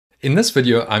In this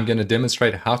video, I'm going to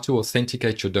demonstrate how to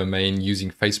authenticate your domain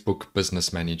using Facebook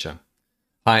Business Manager.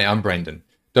 Hi, I'm Brandon.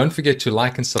 Don't forget to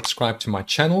like and subscribe to my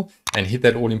channel and hit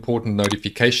that all-important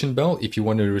notification bell if you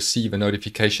want to receive a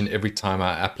notification every time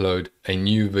I upload a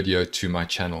new video to my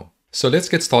channel. So let's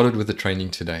get started with the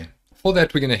training today. For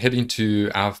that, we're going to head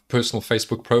into our personal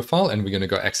Facebook profile and we're going to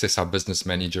go access our Business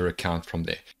Manager account from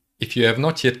there. If you have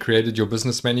not yet created your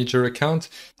Business Manager account,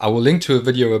 I will link to a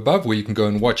video above where you can go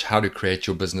and watch how to create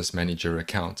your Business Manager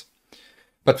account.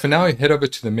 But for now, head over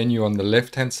to the menu on the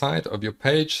left-hand side of your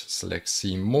page, select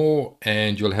See More,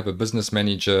 and you'll have a Business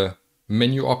Manager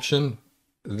menu option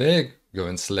there. Go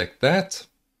and select that.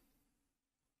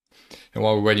 And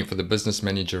while we're waiting for the Business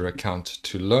Manager account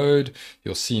to load,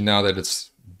 you'll see now that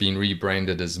it's been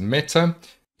rebranded as Meta.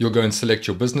 You'll go and select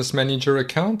your Business Manager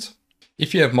account.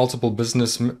 If you have multiple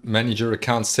Business Manager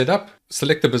accounts set up,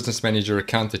 select the Business Manager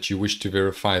account that you wish to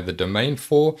verify the domain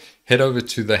for. Head over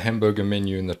to the hamburger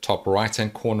menu in the top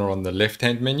right-hand corner on the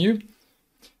left-hand menu.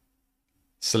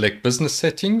 Select Business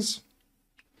Settings.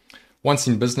 Once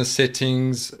in Business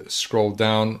Settings, scroll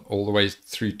down all the way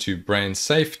through to Brand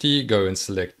Safety. Go and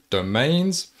select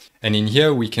Domains. And in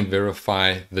here, we can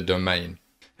verify the domain.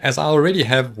 As I already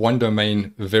have one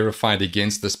domain verified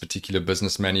against this particular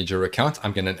Business Manager account,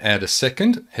 I'm going to add a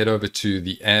second. Head over to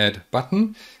the Add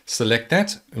button, select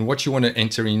that, and what you want to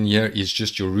enter in here is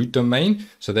just your root domain.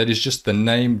 So that is just the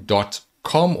name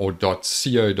 .com or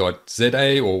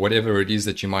 .co.za or whatever it is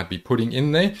that you might be putting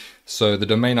in there. So the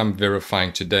domain I'm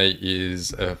verifying today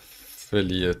is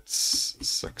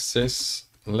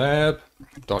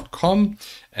affiliatesuccesslab.com,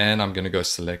 and I'm going to go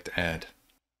select Add.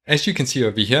 As you can see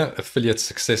over here,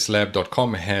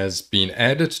 affiliatesuccesslab.com has been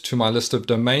added to my list of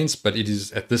domains, but it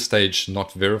is at this stage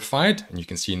not verified. And you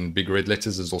can see in big red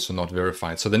letters is also not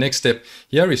verified. So the next step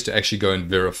here is to actually go and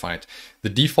verify it. The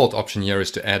default option here is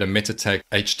to add a meta tag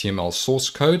HTML source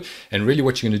code. And really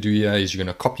what you're going to do here is you're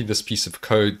going to copy this piece of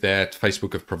code that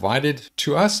Facebook have provided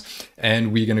to us.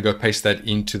 And we're going to go paste that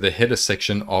into the header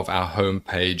section of our home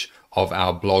page of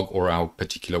our blog or our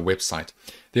particular website.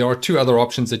 There are two other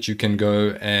options that you can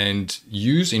go and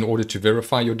use in order to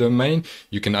verify your domain.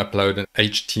 You can upload an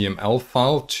HTML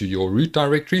file to your root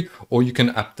directory, or you can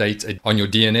update it on your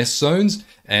DNS zones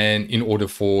and in order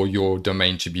for your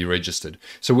domain to be registered.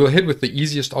 So we'll head with the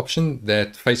easiest option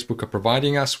that Facebook are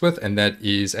providing us with, and that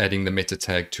is adding the meta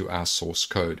tag to our source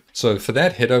code. So for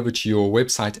that, head over to your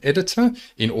website editor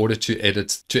in order to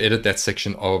edit that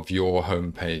section of your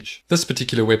home page. This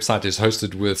particular website is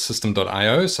hosted with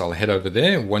system.io, so I'll head over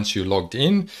there. Once you're logged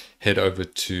in, head over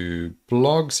to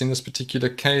blogs. In this particular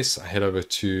case, I head over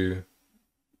to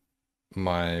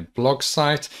my blog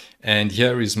site, and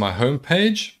here is my home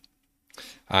page.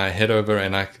 I head over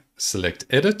and I select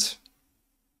Edit,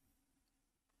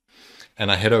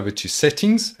 and I head over to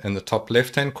Settings in the top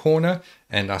left-hand corner,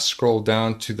 and I scroll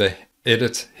down to the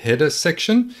Edit Header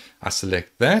section. I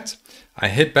select that. I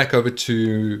head back over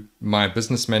to my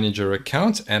Business Manager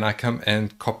account and I come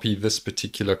and copy this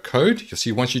particular code. You'll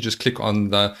see once you just click on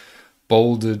the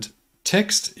bolded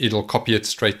text, it'll copy it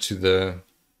straight to the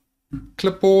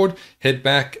clipboard. Head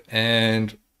back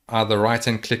and either right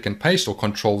and click and paste or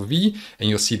Control V, and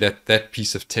you'll see that that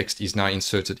piece of text is now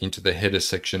inserted into the header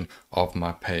section of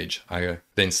my page. I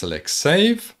then select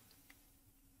Save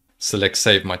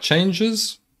my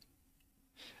changes,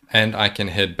 and I can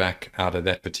head back out of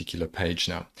that particular page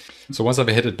now. So once I've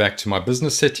headed back to my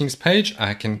business settings page,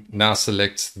 I can now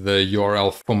select the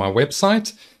URL for my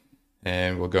website,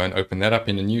 and we'll go and open that up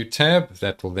in a new tab.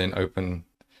 That will then open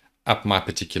up my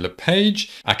particular page.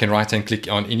 I can right and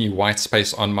click on any white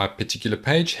space on my particular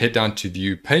page, head down to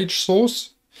View Page Source.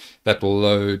 That will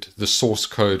load the source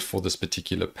code for this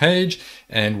particular page.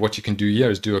 And what you can do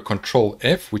here is do a Control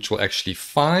F, which will actually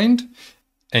find.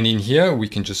 And in here, we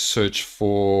can just search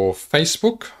for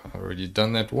Facebook. I've already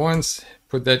done that once,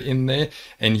 put that in there.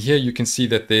 And here you can see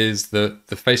that there's the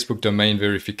Facebook domain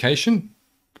verification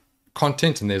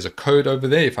content, and there's a code over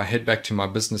there. If I head back to my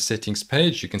business settings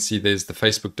page, you can see there's the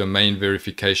Facebook domain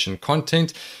verification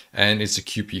content, and it's a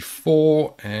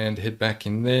QP4, and head back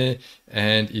in there,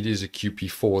 and it is a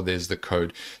QP4. There's the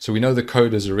code. So we know the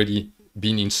code has already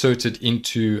been inserted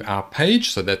into our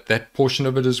page so that that portion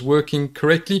of it is working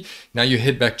correctly. Now you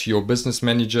head back to your Business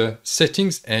Manager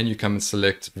settings and you come and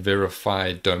select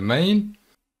Verify Domain.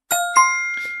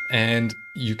 And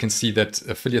you can see that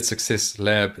Affiliate Success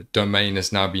Lab domain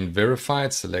has now been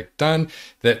verified. Select Done.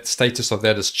 That status of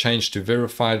that has changed to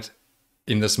verified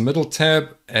in this middle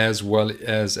tab, as well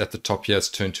as at the top here, it's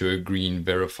turned to a green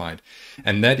verified.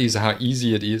 And that is how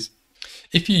easy it is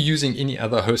If you're using any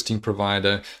other hosting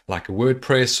provider like a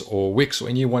WordPress or Wix or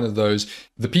any one of those,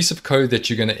 the piece of code that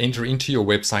you're going to enter into your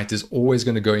website is always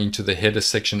going to go into the header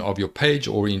section of your page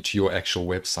or into your actual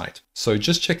website. So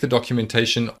just check the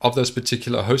documentation of those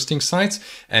particular hosting sites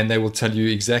and they will tell you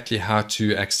exactly how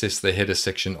to access the header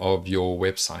section of your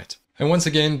website. And once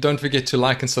again, don't forget to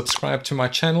like and subscribe to my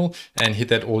channel and hit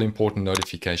that all important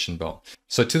notification bell.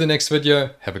 So to the next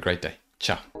video, have a great day.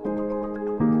 Ciao.